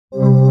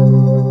Okay,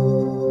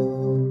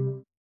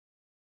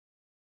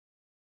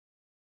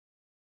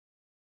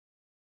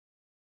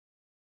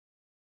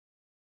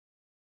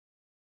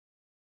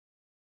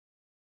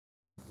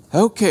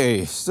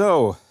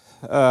 so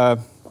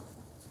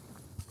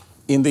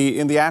in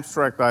the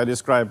abstract, I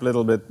described a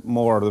little bit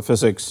more the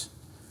physics,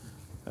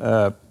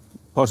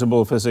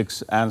 possible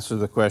physics answer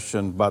the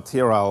question, but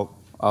here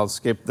I'll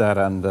skip that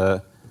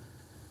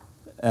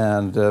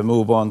and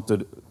move on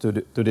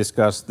to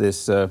discuss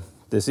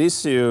this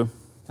issue.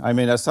 I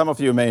mean, as some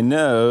of you may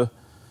know,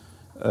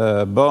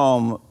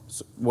 Bohm,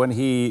 when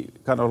he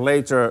kind of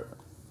later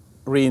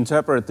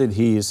reinterpreted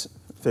his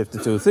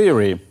 52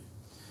 theory,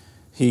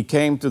 he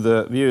came to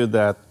the view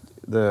that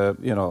the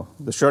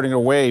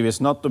Schrödinger wave is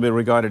not to be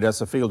regarded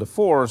as a field of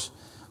force,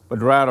 but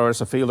rather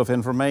as a field of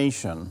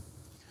information.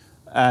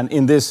 And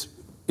in this,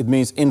 it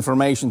means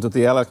information to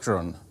the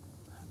electron,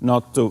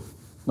 not to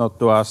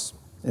us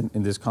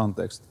in this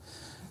context.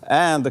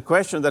 And the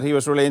question that he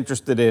was really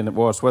interested in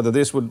was whether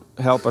this would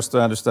help us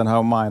to understand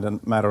how mind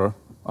and matter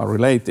are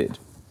related.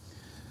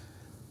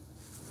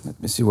 Let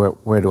me see,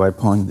 where do I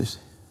point this?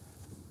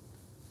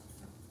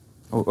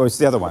 Oh, it's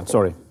the other one,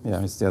 sorry.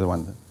 Yeah, it's the other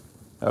one.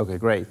 Okay,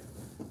 great.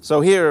 So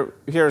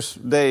here's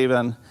Dave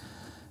and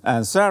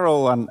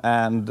Sarel,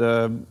 and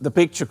the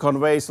picture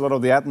conveys a lot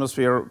of the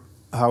atmosphere,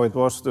 how it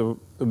was to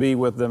be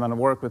with them and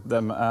work with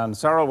them. And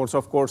Sarel was,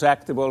 of course,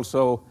 active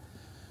also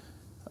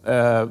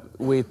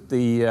with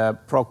the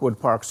Brockwood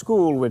Park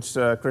School, which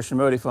Christian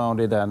Modi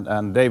founded,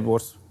 and Dave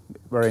was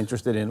very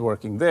interested in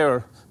working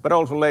there, but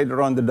also later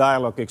on the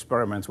dialogue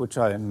experiments, which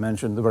I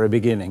mentioned at the very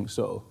beginning.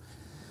 So.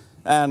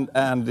 So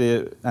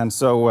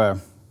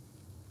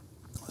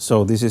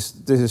this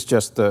is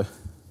just to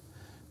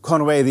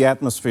convey the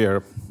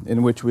atmosphere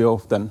in which we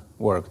often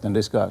worked and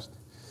discussed.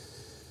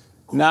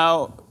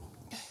 Now,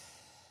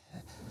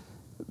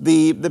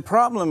 the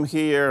problem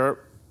here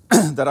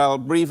that I'll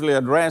briefly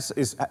address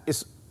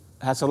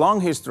has a long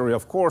history.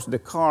 Of course,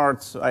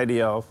 Descartes'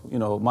 idea of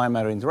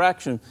mind-matter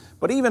interaction,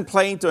 but even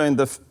Plato in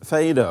the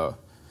Phaedo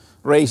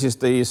raises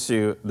the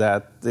issue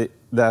that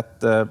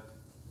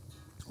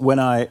when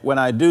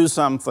I do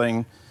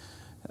something,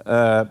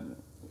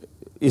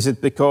 is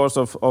it because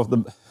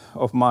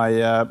of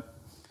my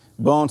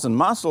bones and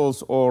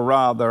muscles, or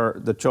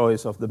rather the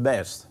choice of the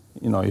best?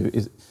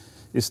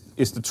 Is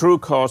the true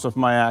cause of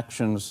my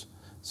actions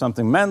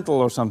something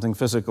mental or something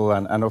physical?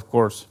 And of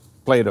course,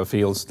 Plato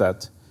feels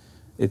that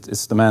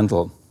it's the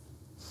mental.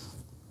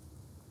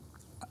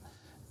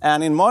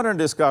 And in modern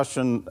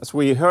discussion, as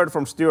we heard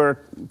from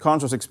Stuart,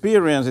 conscious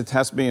experience, it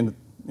has been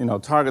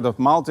target of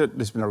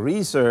multidisciplinary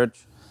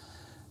research.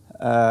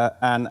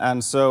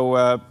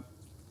 So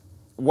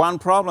one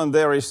problem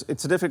there is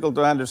it's difficult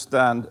to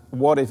understand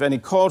what, if any,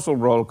 causal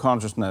role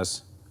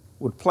consciousness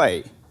would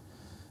play.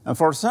 And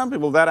for some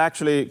people, that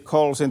actually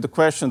calls into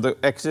question the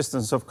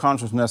existence of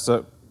consciousness as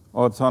an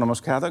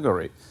autonomous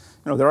category.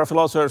 There are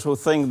philosophers who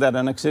think that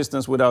an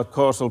existence without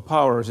causal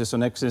powers is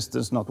an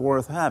existence not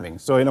worth having.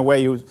 So in a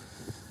way,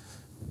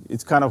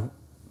 it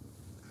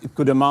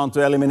could amount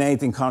to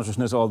eliminating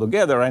consciousness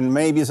altogether. And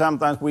maybe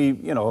sometimes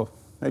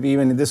maybe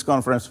even in this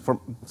conference,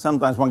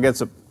 sometimes one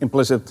gets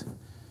implicit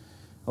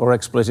or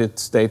explicit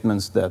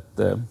statements that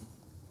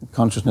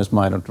consciousness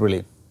might not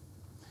really,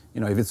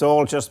 if it's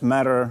all just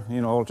matter,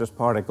 all just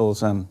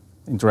particles and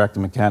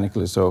interacting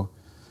mechanically, so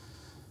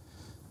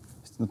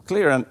it's not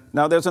clear. And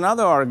now there's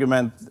another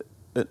argument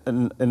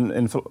in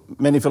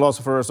many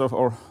philosophers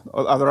or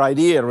other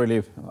idea,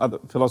 really, other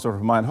philosophers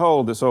of mind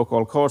hold, the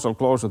so-called causal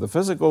closure of the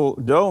physical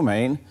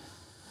domain,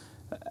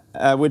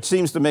 which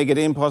seems to make it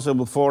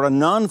impossible for a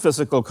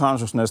non-physical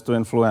consciousness to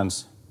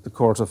influence the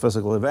course of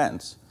physical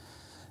events.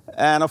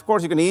 And of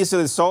course, you can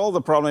easily solve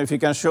the problem if you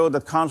can show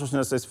that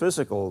consciousness is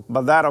physical.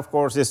 But that, of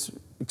course, is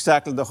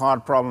exactly the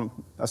hard problem,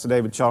 as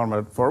David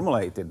Chalmers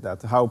formulated,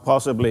 that how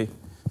possibly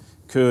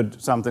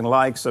could something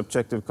like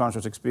subjective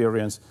conscious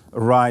experience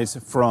arise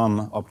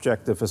from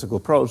objective physical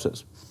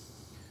process.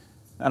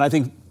 And I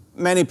think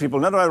many people,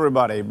 not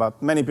everybody,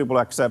 but many people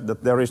accept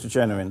that there is a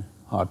genuine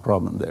hard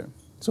problem there.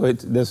 So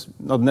there's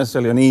not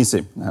necessarily an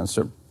easy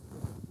answer.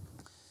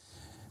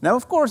 Now,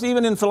 of course,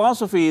 even in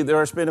philosophy, there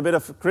has been a bit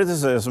of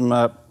criticism,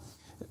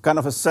 kind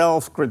of a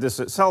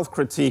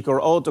self-critique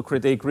or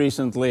auto-critique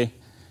recently,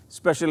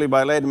 especially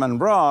by Lademan and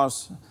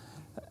Bras.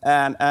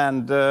 And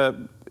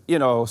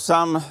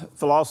some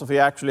philosophy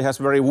actually has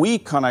very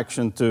weak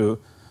connection to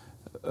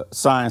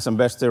science and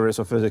best theories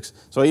of physics.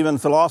 So even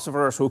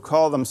philosophers who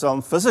call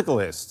themselves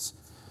physicalists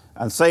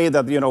and say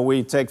that,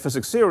 we take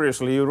physics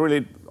seriously,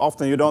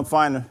 you don't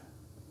find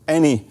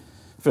any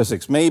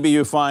physics. Maybe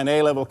you find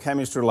A-level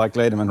chemistry, like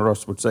Lademan and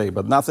Ross would say,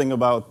 but nothing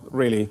about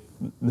really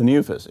the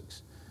new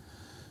physics.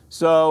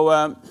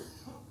 So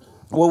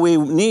what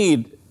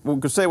we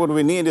could say what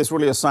we need is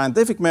really a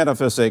scientific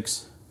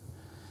metaphysics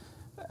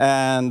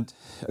and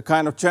a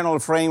kind of general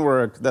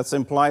framework that's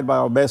implied by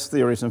our best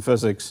theories in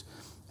physics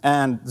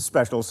and the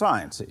special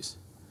sciences.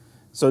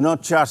 So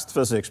not just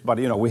physics, but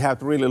we have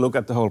to really look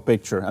at the whole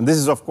picture. And this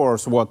is, of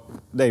course, what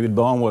David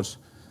Bohm was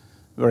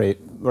very,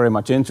 very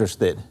much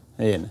interested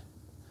in.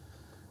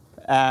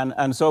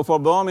 And so for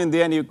Bohm, in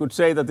the end, you could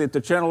say that the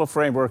general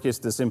framework is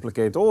this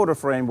implicate order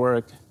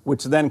framework,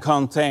 which then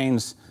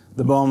contains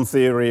the Bohm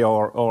theory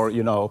or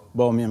you know,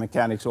 Bohmian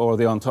mechanics, or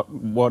the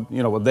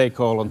what they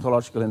call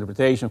ontological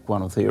interpretation of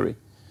quantum theory.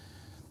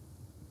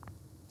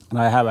 And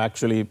I have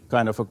actually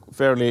kind of a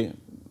fairly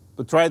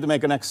tried to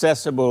make an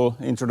accessible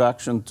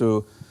introduction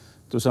to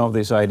some of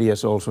these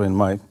ideas also in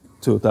my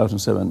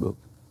 2007 book.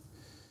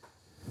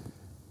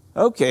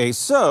 Okay,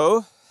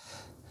 so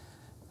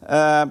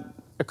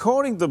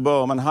according to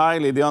Bohm and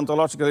Hiley, the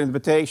ontological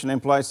interpretation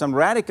implies some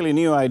radically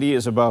new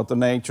ideas about the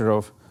nature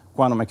of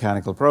quantum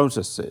mechanical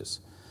processes.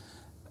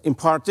 In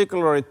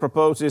particular, it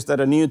proposes that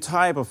a new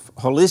type of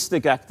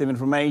holistic active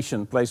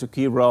information plays a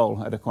key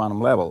role at a quantum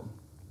level.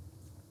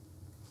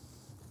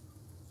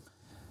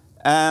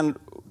 And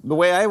the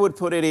way I would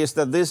put it is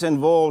that this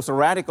involves a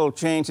radical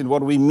change in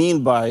what we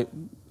mean by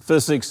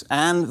physics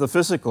and the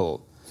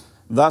physical,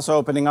 thus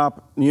opening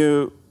up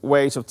new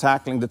ways of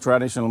tackling the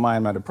traditional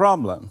mind-matter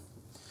problem.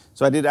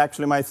 So I did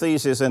actually my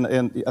thesis at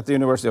the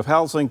University of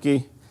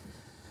Helsinki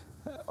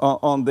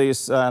on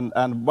this,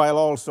 and while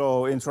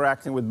also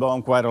interacting with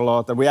Bohm quite a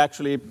lot. And we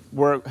actually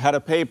had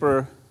a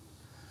paper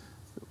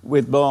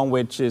with Bohm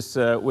which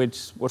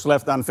was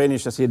left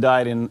unfinished as he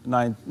died in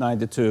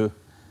 1992.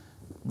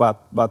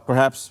 But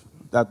perhaps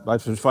that I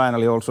should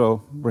finally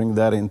also bring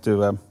that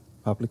into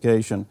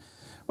publication.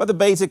 But the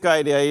basic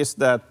idea is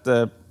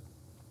that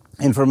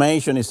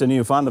information is a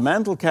new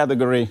fundamental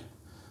category,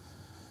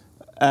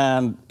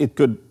 and it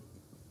could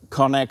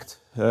connect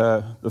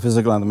the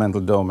physical and the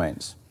mental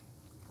domains.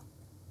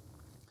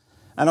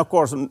 And of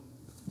course,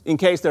 in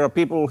case there are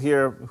people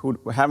here who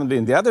haven't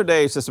been the other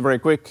days, just a very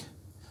quick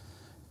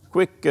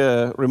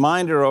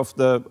reminder of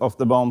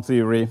the Bohm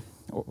theory,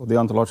 or the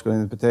ontological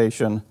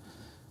interpretation,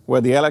 where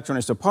the electron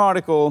is a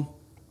particle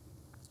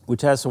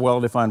which has a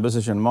well-defined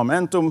position and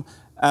momentum,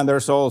 and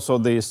there's also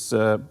this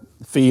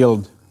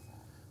field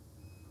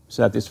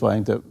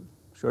satisfying the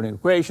Schrödinger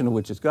equation,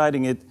 which is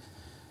guiding it,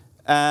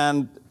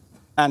 and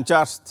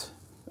just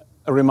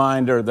a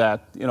reminder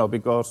that, you know,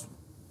 because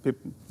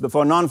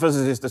for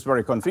non-physicists it's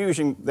very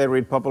confusing. They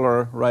read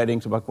popular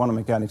writings about quantum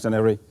mechanics and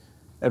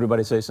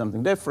everybody says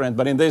something different.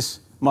 But in this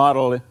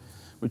model,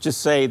 we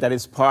just say that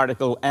it's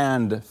particle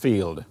and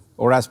field,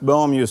 or as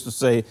Bohm used to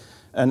say,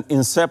 an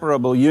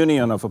inseparable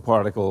union of a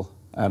particle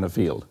and a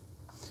field.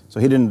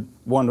 So he didn't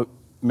want to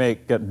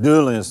make a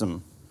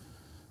dualism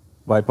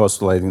by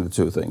postulating the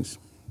two things.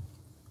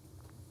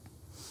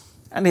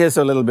 And here's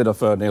a little bit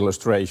of an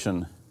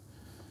illustration,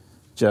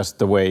 just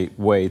the way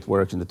it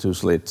works in the two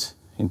slits.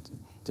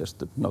 This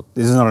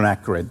is not an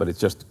accurate, but it's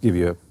just to give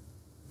you a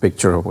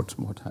picture of what's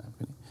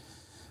happening.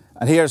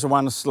 And here's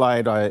one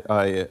slide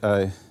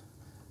I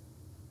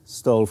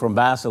stole from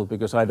Basel,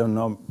 because I don't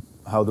know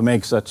how to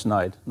make such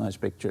nice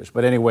pictures.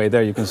 But anyway,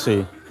 there you can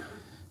see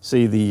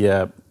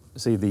the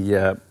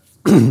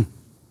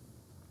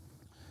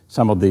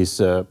some of these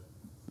the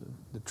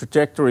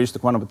trajectories, the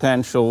quantum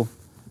potential,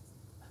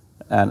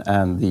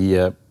 and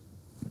the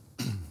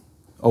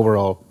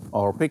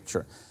overall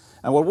picture.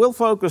 And what we'll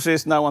focus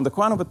is now on the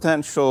quantum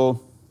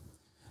potential.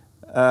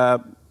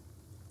 Of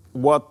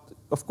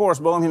course,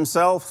 Bohm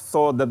himself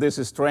thought that this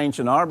is strange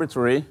and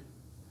arbitrary,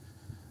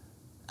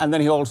 and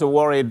then he also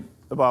worried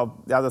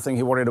about, the other thing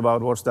he worried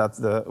about was that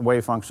the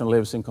wave function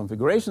lives in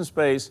configuration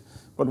space.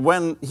 But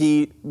when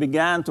he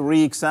began to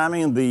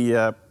re-examine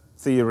the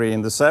theory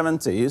in the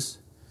 70s,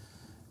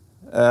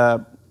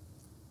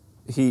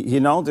 he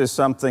noticed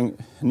something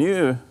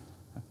new,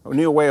 a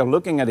new way of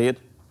looking at it.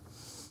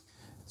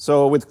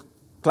 So with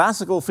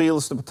classical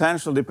fields, the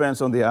potential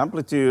depends on the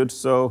amplitude.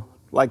 So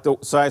like the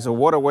size of a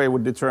water wave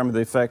would determine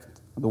the effect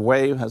the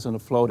wave has on a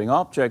floating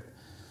object.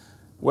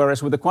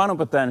 Whereas with the quantum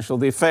potential,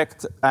 the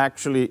effect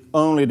actually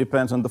only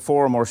depends on the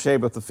form or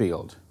shape of the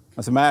field.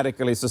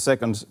 Mathematically, it's the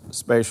second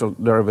spatial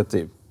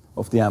derivative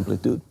of the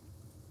amplitude.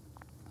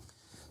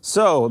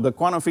 So the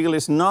quantum field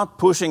is not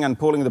pushing and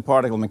pulling the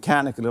particle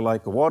mechanically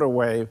like a water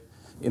wave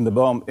in the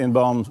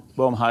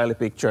Bohm-Hiley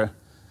picture.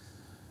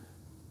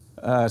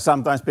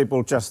 Sometimes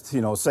people just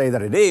say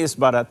that it is,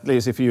 but at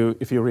least if you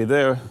read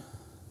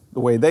the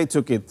way they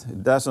took it,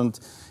 it doesn't.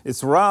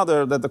 It's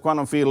rather that the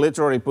quantum field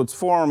literally puts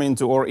form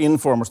into or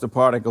informs the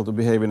particle to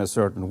behave in a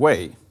certain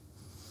way,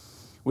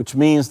 which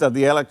means that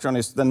the electron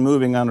is then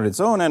moving under its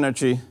own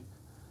energy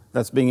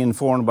that's being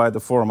informed by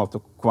the form of the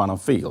quantum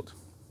field.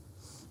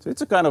 So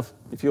it's a kind of,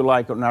 if you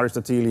like, an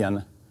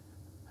Aristotelian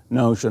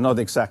notion, not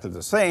exactly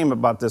the same,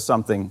 but there's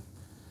something,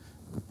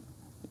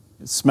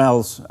 it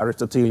smells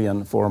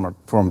Aristotelian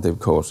formative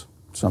cause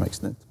to some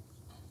extent.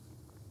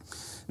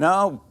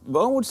 Now,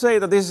 Bohm would say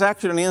that this is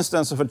actually an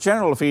instance of a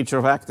general feature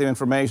of active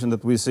information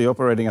that we see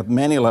operating at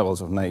many levels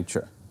of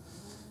nature.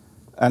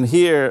 And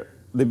here,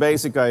 the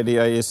basic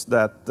idea is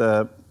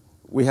that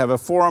we have a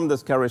form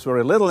that carries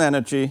very little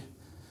energy,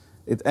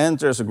 it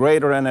enters a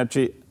greater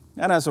energy,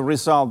 and as a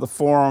result, the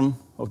form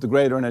of the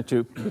greater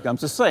energy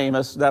becomes the same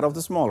as that of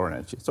the smaller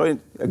energy. So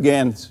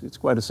again, it's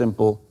quite a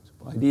simple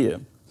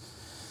idea.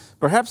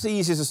 Perhaps the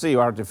easiest to see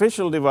are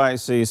artificial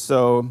devices.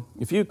 So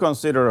if you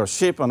consider a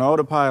ship on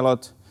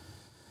autopilot,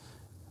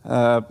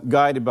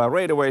 guided by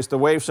radio waves. The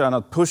waves are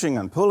not pushing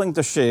and pulling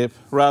the ship,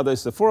 rather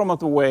it's the form of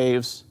the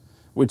waves,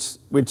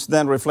 which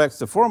then reflects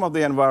the form of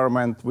the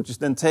environment, which is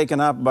then taken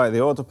up by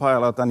the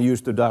autopilot and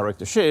used to direct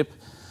the ship.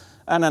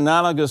 And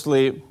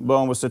analogously,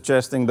 Bohm was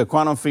suggesting the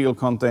quantum field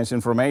contains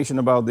information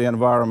about the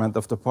environment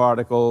of the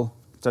particle,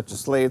 such as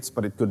slits,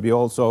 but it could be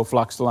also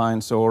flux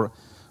lines or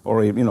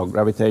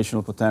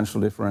gravitational potential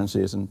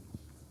differences. And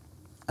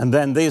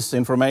then this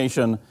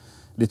information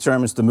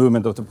determines the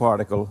movement of the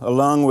particle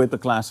along with the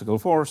classical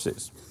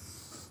forces.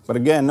 But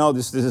again,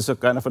 notice this is a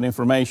kind of an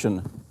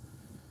information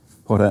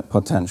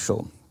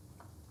potential.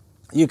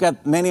 You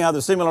get many other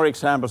similar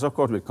examples, of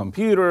course, with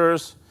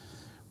computers.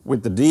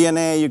 With the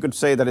DNA, you could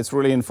say that it's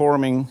really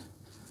informing.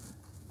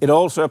 It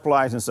also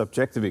applies in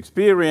subjective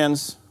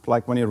experience,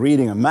 like when you're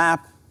reading a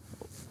map,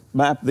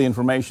 the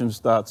information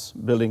starts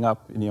building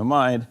up in your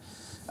mind.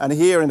 And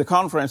here in the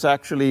conference,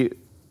 actually,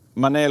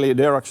 Maneli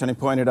Derakshani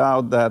pointed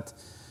out that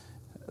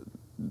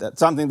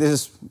something, this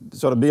is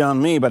sort of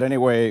beyond me, but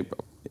anyway,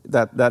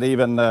 that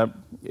even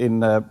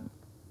in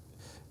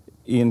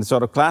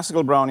sort of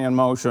classical Brownian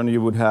motion,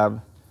 you would have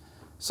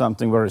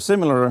something very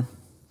similar.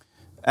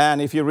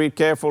 And if you read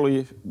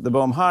carefully the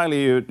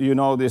Bohm-Hailey, you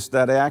notice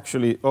that they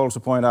actually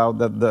also point out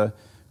that the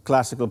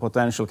classical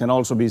potential can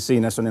also be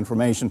seen as an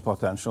information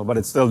potential, but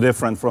it's still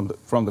different from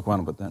the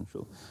quantum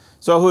potential.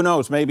 So who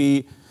knows?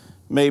 Maybe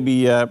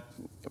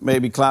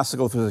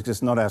classical physics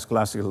is not as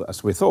classical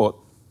as we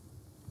thought.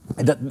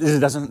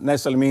 This doesn't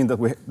necessarily mean that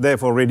we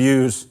therefore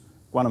reduce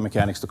quantum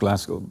mechanics to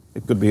classical.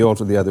 It could be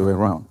also the other way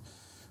around,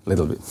 a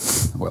little bit.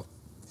 Well.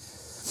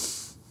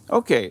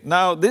 Okay,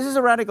 now this is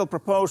a radical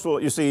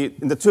proposal. You see,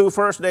 in the 2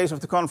 first days of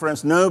the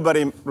conference,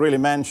 nobody really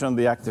mentioned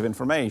the active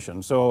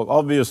information. So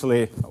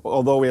obviously,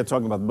 although we are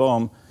talking about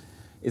Bohm,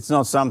 it's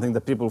not something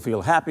that people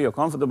feel happy or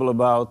comfortable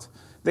about.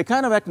 They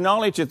kind of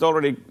acknowledge it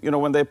already,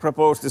 when they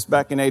proposed this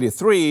back in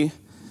 '83,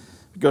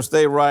 because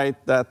they write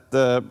that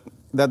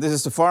this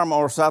is a far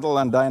more subtle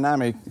and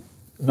dynamic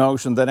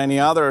notion than any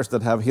others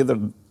that have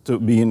hitherto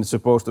been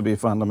supposed to be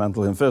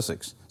fundamental in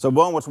physics. So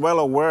Bohm was well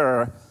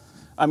aware.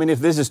 I mean,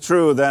 if this is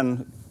true,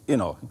 then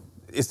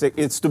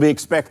it's to be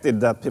expected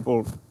that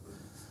people,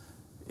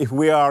 if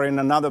we are in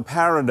another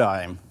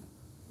paradigm,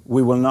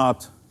 we will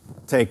not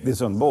take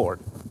this on board.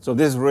 So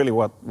this is really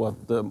what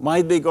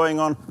might be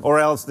going on, or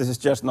else this is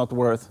just not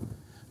worth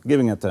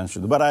giving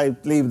attention to. But I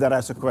leave that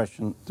as a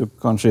question to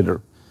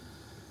consider.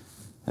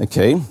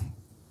 Okay.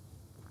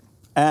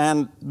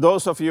 And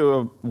those of you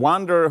who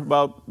wonder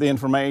about the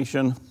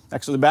information,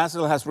 actually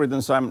Basil has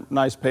written some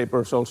nice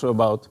papers also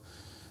about,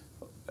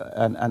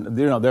 and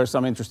there's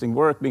some interesting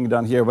work being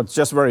done here, but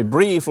just very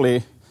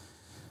briefly,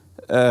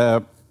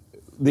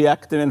 the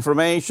active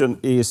information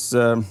is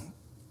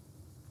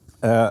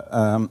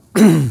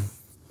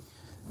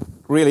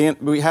really,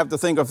 we have to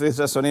think of this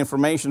as an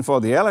information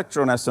for the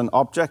electron as an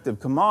objective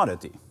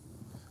commodity.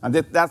 And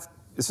that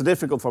is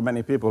difficult for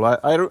many people.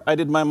 I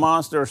did my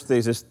master's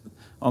thesis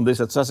on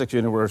this at Sussex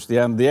University,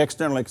 and the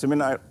external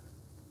examiner,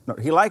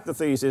 he liked the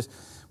thesis,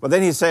 but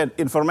then he said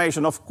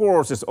information, of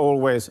course, is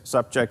always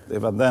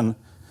subjective. And then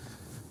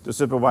the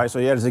supervisor,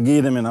 Jerzy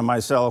Giedemann, and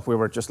myself, we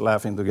were just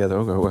laughing together.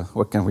 Okay, well,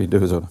 what can we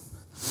do? So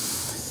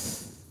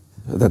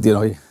that,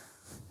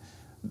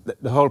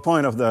 the whole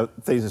point of the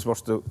thesis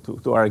was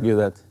to argue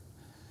that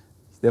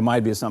there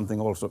might be something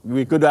also.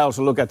 We could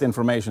also look at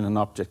information in an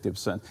objective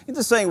sense. In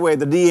the same way,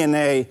 the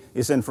DNA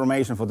is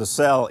information for the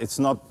cell. It's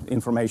not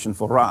information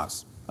for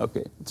us.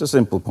 Okay, it's a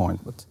simple point,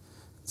 but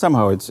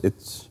somehow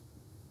it's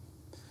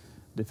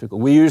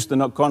difficult. We use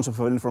the concept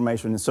of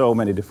information in so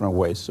many different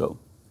ways. So,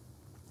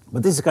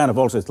 but this is kind of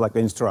also, it's like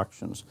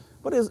instructions.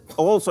 But it's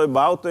also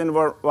about the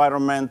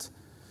environment,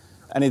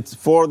 and it's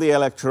for the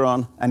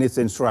electron, and it's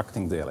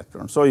instructing the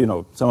electron.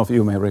 So, some of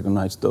you may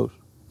recognize those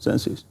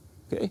senses.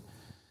 Okay.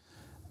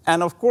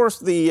 And of course,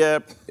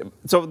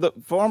 so the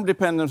form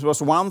dependence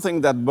was one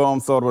thing that Bohm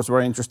thought was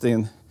very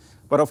interesting.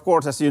 But of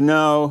course, as you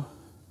know,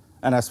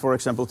 and as, for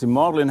example, Tim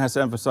Maudlin has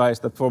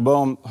emphasized, that for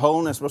Bohm,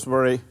 wholeness was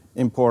very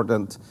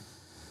important.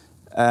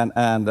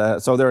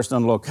 And so there's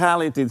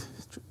non-locality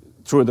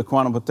through the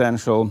quantum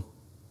potential.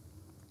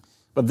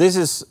 But this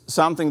is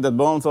something that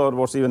Bohm thought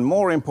was even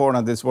more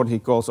important. It's what he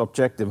calls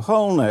objective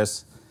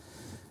wholeness.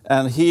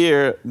 And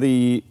here,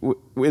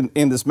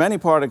 in this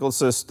many-particle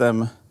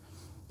system,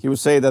 he would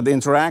say that the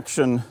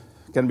interaction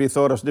can be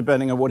thought of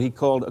depending on what he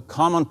called a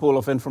common pool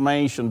of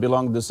information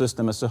belonging to the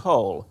system as a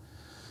whole,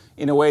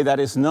 in a way that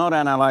is not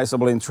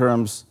analyzable in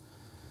terms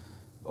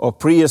of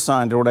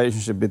pre-assigned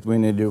relationship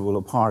between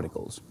individual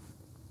particles.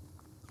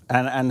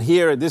 And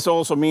here, this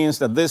also means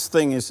that this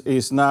thing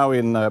is now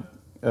in,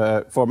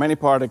 for many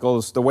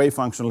particles, the wave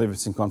function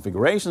lives in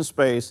configuration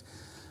space.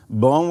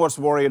 Bohm was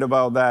worried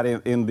about that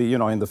in the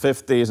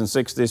 50s and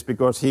 60s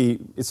because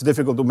it's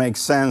difficult to make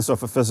sense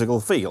of a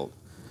physical field.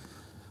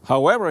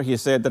 However, he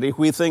said that if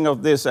we think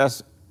of this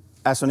as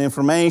an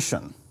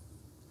information,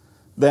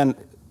 then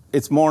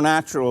it's more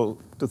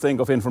natural to think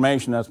of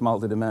information as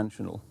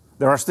multidimensional.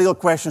 There are still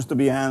questions to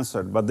be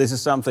answered, but this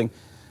is something,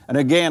 And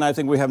again, I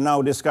think we have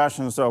now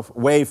discussions of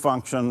wave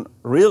function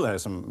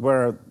realism,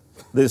 where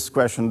this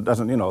question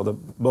doesn't, the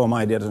Bohm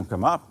idea doesn't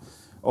come up.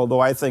 Although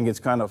I think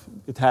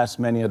it has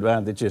many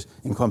advantages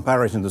in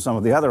comparison to some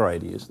of the other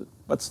ideas.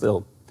 But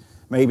still,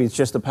 maybe it's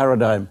just a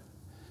paradigm.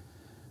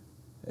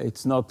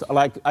 It's not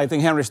like, I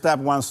think Henry Stapp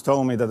once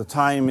told me that the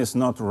time is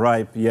not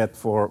ripe yet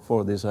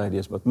for these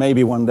ideas, but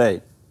maybe one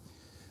day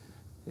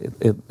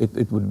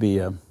it would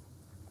be.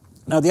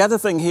 Now the other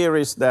thing here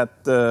is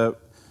that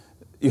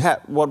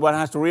what one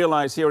has to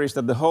realize here is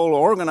that the whole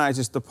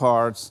organizes the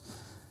parts,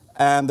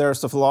 and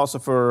there's the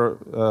philosopher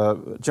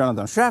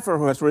Jonathan Schaffer,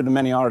 who has written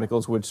many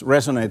articles which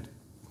resonate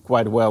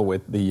quite well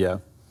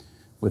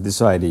with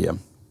this idea.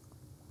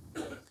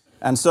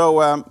 And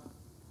so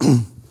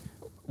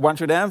one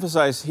should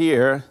emphasize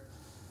here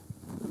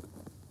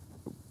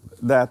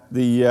that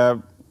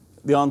the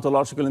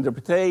ontological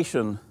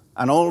interpretation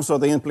and also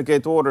the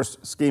implicate orders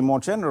scheme more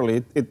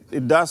generally,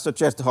 it does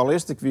suggest a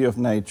holistic view of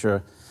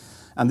nature,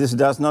 and this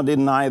doesn't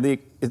deny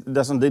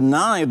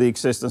the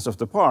existence of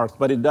the parts,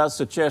 but it does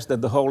suggest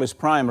that the whole is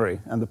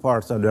primary and the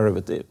parts are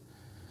derivative.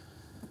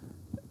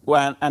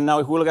 And now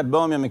if we look at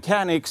Bohmian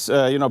mechanics,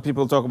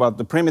 people talk about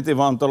the primitive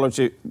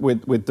ontology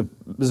with the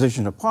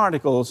position of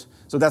particles.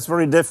 So that's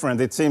very different.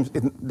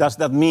 Does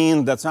that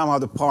mean that somehow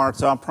the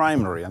parts are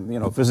primary?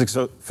 And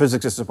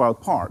physics is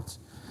about parts.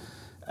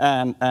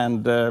 And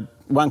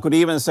one could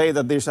even say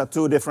that these are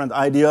two different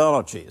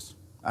ideologies,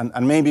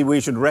 and maybe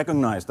we should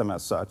recognize them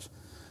as such,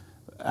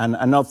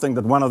 and not think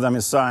that one of them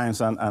is science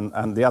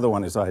and the other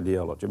one is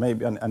ideology.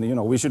 Maybe,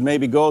 and we should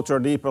maybe go to a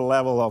deeper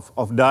level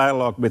of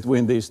dialogue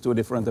between these two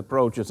different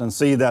approaches and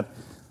see that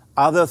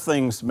other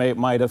things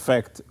might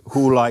affect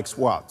who likes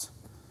what.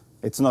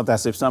 It's not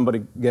as if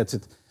somebody gets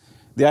it.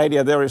 The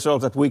idea there is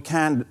also that we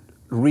can't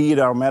read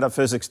our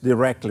metaphysics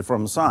directly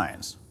from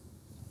science.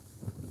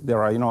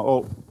 There are,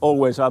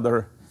 always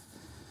other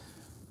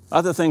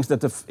things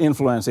that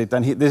influence it,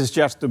 and this is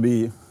just to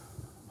be.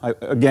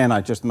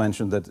 I just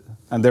mentioned that,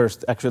 and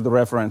there's actually the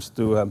reference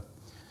to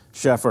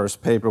Schaffer's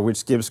paper,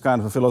 which gives kind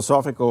of a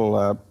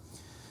philosophical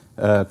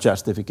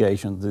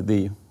justification to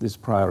this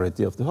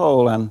priority of the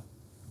whole. And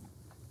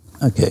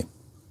okay,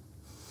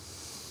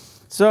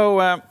 so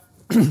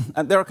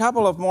and there are a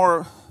couple of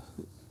more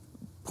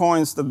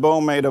points that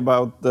Bohm made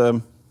about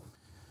the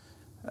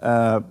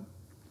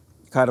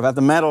kind of at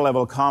the meta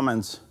level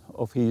comments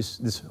of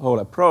this whole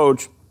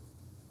approach.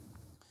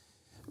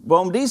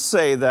 Bohm did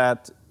say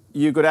that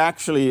you could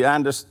actually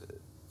understand.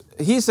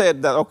 He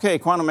said that, okay,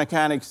 quantum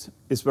mechanics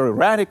is very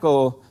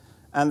radical,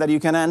 and that you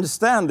can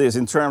understand this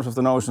in terms of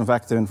the notion of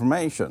active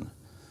information.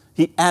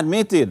 He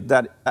admitted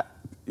that,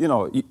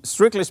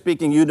 strictly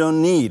speaking, you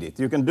don't need it.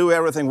 You can do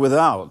everything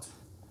without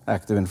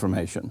active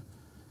information.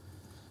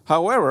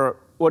 However,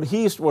 what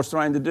he was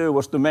trying to do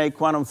was to make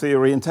quantum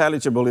theory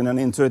intelligible in an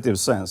intuitive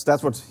sense.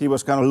 That's what he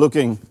was kind of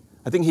looking.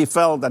 I think he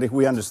felt that if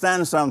we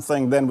understand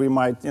something, then we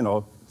might,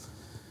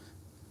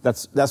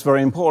 that's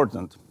very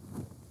important.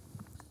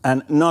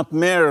 And not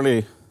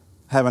merely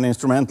have an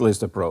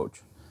instrumentalist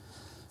approach.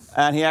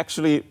 And he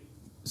actually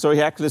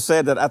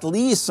said that at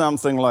least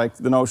something like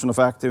the notion of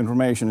active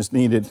information is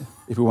needed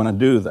if we want to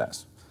do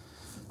this.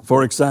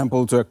 For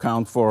example, to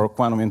account for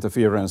quantum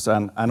interference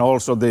and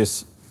also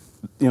this,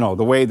 the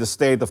way the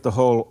state of the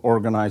whole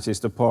organizes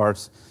the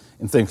parts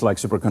in things like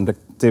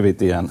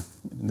superconductivity and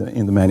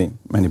in the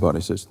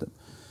many-body system.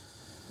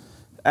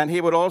 And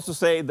he would also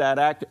say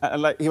that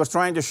he was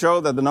trying to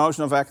show that the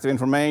notion of active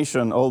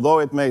information, although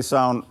it may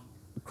sound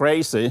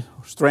crazy,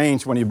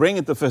 strange when you bring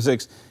it to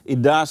physics,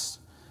 it does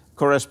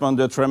correspond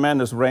to a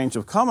tremendous range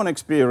of common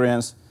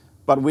experience,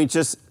 but we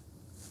just,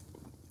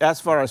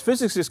 as far as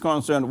physics is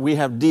concerned, we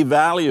have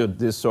devalued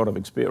this sort of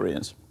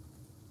experience.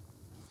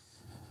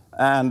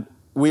 And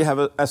we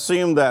have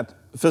assumed that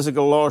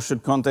physical laws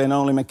should contain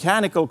only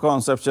mechanical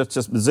concepts such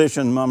as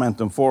position,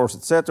 momentum, force,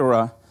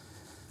 etc.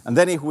 And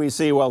then if we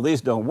see, well,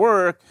 these don't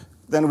work,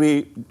 then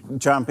we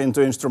jump into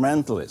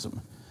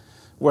instrumentalism.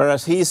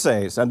 Whereas he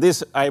says, and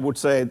this I would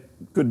say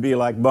could be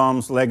like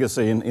Bohm's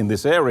legacy in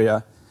this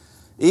area,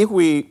 he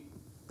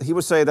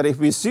would say that if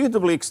we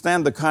suitably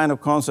extend the kind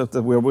of concept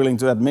that we're willing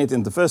to admit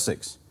into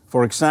physics,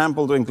 for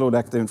example, to include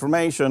active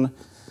information,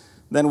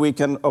 then we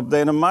can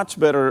obtain a much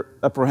better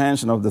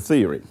apprehension of the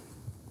theory.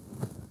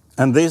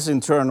 And this, in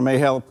turn, may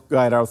help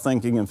guide our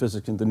thinking in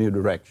physics into new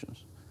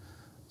directions.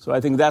 So I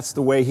think that's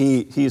the way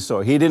he saw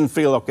it. He didn't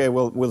feel, okay,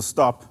 we'll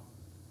stop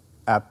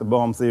at the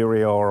Bohm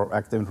theory or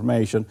active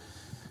information.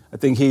 I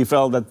think he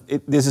felt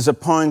that this is a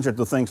pointer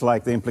to things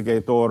like the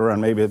implicate order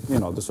and maybe,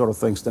 the sort of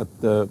things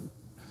that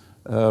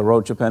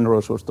Roger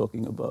Penrose was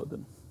talking about.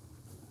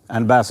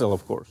 And Basel,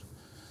 of course.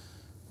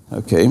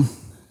 Okay.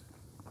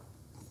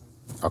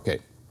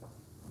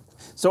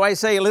 So I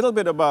say a little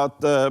bit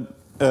about the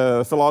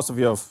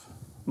philosophy of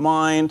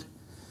mind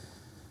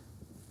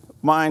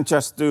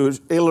just to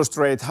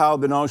illustrate how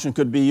the notion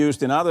could be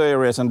used in other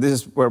areas, and this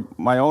is where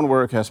my own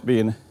work has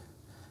been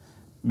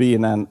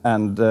and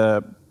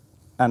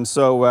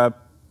so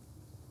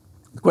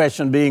the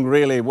question being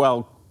really,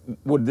 well,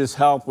 would this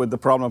help with the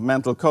problem of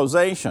mental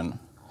causation?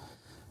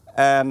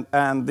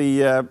 And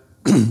the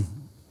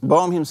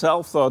Bohm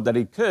himself thought that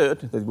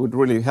that it would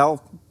really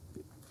help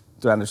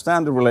to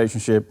understand the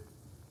relationship.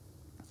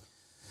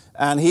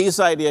 And his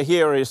idea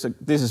here is,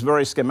 this is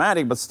very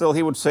schematic, but still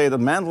he would say that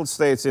mental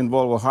states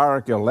involve a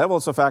hierarchy of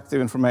levels of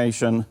active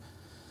information,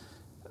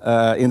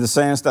 in the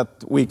sense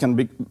that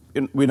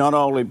we not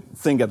only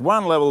think at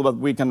one level, but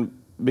we can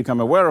become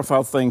aware of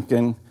our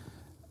thinking,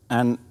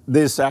 and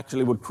this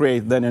actually would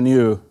create then a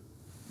new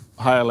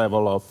higher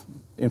level of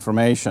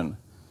information,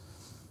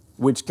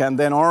 which can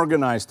then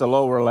organize the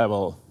lower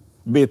level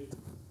bit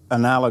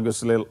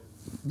analogously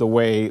the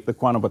way the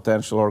quantum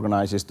potential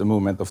organizes the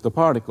movement of the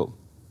particle.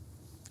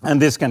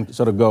 And this can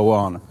sort of go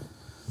on.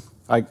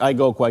 I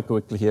go quite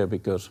quickly here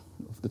because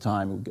of the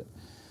time.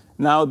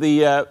 Now,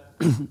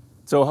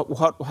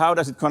 so how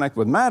does it connect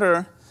with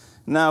matter?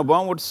 Now,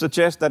 one would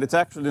suggest that it's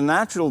actually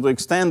natural to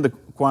extend the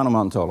quantum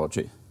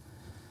ontology.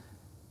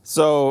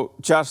 So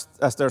just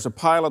as there's a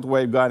pilot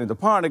wave guiding the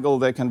particle,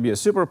 there can be a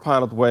super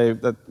pilot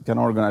wave that can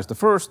organize the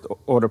first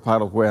order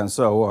pilot wave and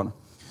so on.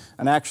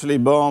 And actually,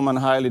 Bohm and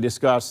Hiley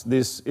discussed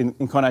this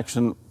in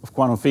connection of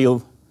quantum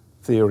field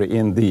theory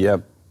in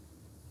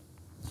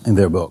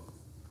their book.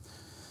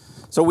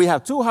 So we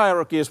have two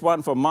hierarchies,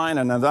 one for mind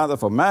and another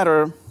for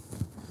matter.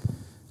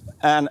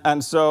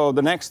 And so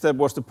the next step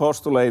was to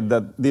postulate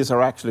that these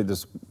are actually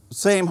the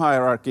same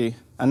hierarchy,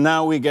 and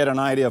now we get an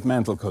idea of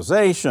mental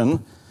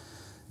causation,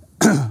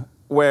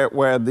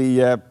 where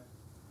the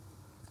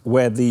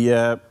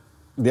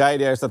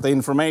idea is that the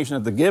information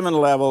at the given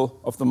level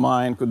of the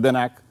mind could then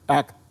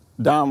act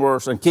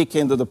downwards and kick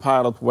into the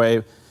pilot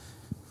wave,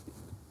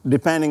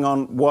 depending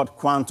on what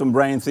quantum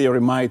brain theory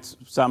might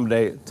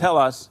someday tell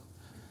us.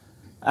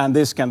 And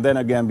this can then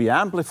again be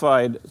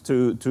amplified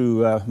to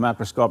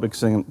macroscopic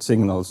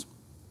signals.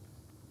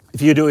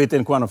 If you do it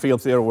in quantum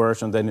field theory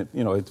version, then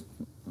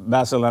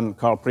Basil and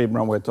Carl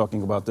Pribram were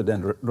talking about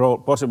the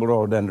possible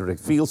role of dendritic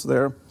fields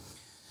there.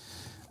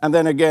 And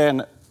then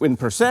again, in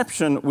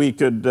perception, we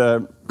could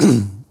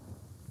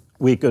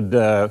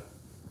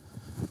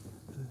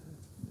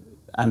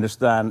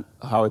understand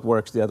how it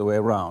works the other way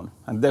around.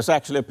 And there's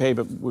actually a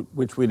paper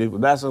which we did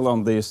with Basil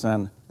on this,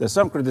 and there's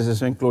some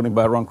criticism, including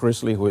by Ron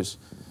Chrisley, who is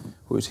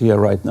here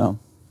right now.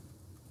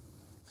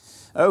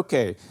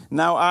 Okay,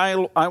 now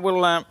I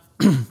will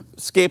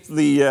skip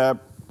the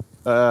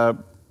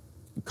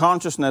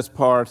consciousness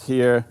part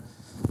here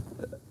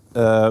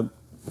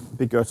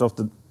because of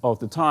the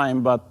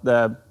time, but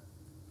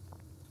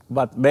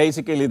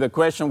basically the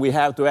question we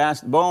have to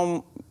ask,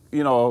 Bohm,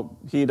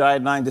 he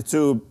died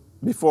 92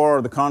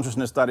 before the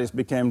consciousness studies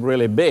became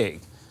really big,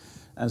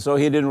 and so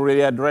he didn't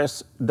really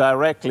address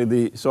directly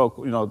the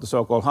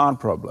so-called Hahn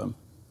problem,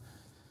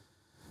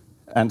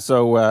 and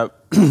so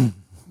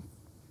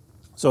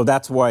so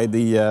that's why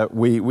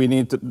we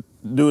need to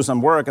do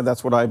some work, and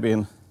that's what I've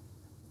been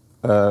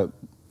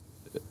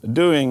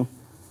doing.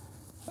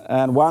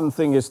 And one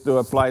thing is to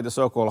apply the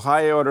so-called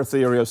high-order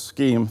theory of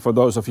scheme, for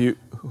those of you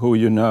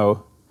who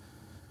know,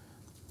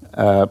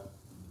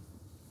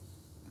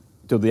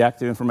 to the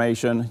active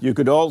information. You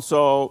could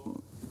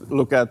also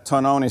look at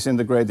Tononi's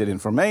integrated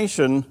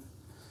information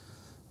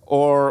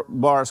or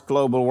Barr's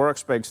global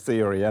workspace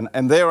theory.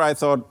 And there I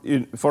thought,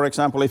 for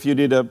example, if you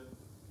did a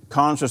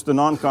conscious to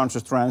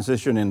non-conscious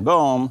transition in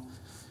Bohm,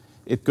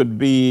 it could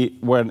be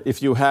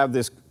if you have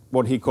this,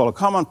 what he called a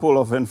common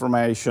pool of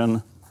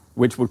information,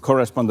 which would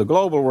correspond to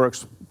global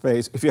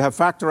workspace. If you have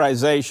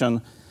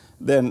factorization,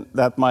 then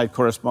that might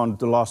correspond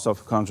to loss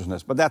of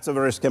consciousness. But that's a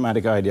very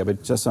schematic idea,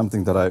 but just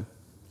something that I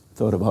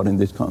thought about in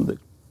this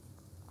context.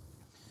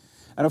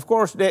 And of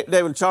course,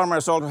 David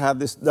Chalmers also had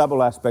this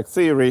double aspect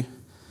theory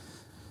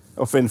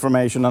of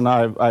information, and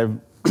I've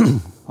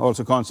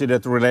also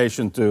considered the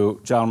relation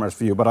to Chalmers'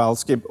 view, but I'll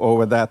skip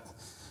over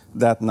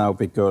that now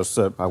because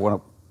I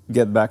want to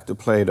get back to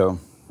Plato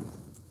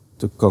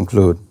to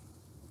conclude.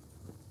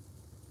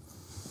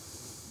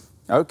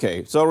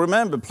 Okay, so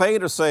remember,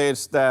 Plato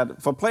says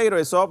that for Plato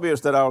it's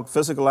obvious that our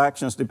physical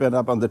actions depend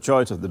upon the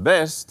choice of the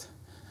best,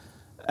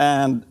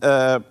 and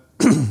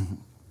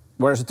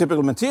whereas a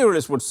typical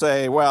materialist would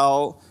say,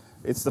 well,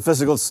 it's the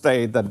physical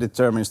state that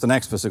determines the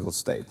next physical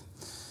state.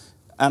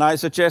 And I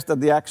suggest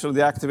that the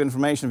active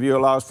information view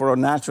allows for a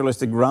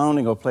naturalistic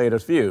grounding of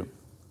Plato's view.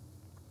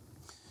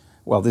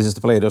 Well, this is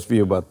the Plato's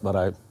view, but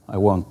I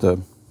won't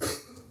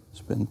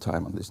spend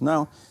time on this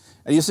now.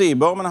 And you see,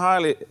 Bohm and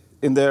Hiley,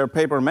 in their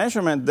paper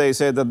Measurement, they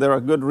say that there are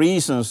good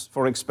reasons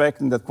for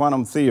expecting that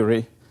quantum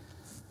theory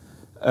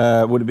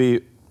would be,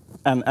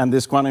 and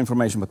this quantum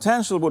information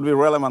potential would be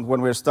relevant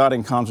when we're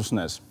studying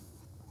consciousness.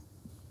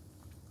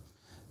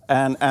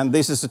 And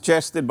this is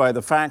suggested by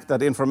the fact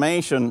that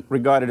information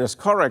regarded as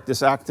correct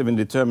is active in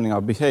determining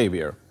our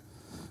behavior,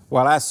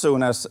 while as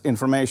soon as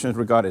information is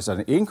regarded as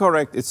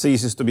incorrect, it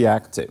ceases to be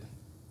active.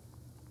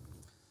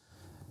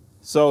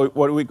 So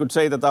what we could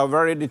say that our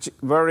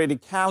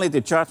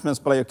veridicality judgments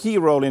play a key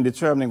role in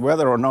determining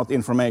whether or not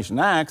information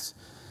acts.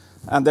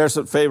 And there's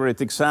a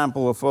favorite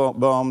example of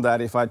Bohm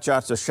that if I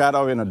judge a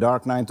shadow in a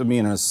dark night to be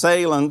an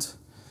assailant,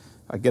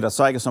 I get a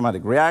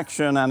psychosomatic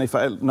reaction, and if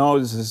I know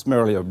this is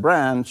merely a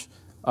branch,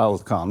 I'll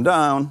calm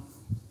down.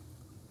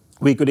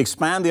 We could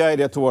expand the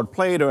idea toward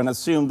Plato and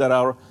assume that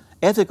our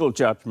ethical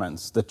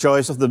judgments, the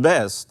choice of the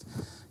best,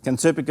 can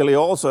typically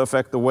also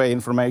affect the way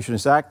information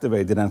is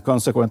activated and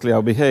consequently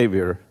our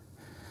behavior.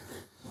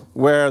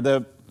 Where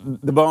the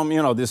bomb,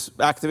 you know, this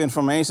active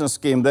information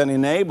scheme then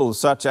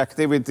enables such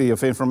activity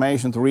of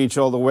information to reach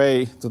all the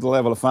way to the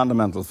level of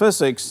fundamental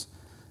physics.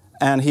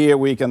 And here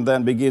we can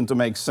then begin to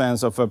make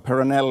sense of a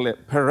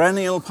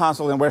perennial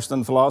puzzle in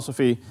Western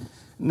philosophy,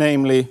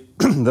 namely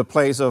the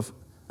place of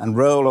and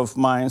role of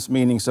minds,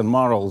 meanings, and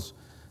morals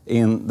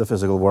in the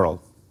physical world.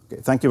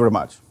 Okay, thank you very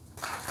much.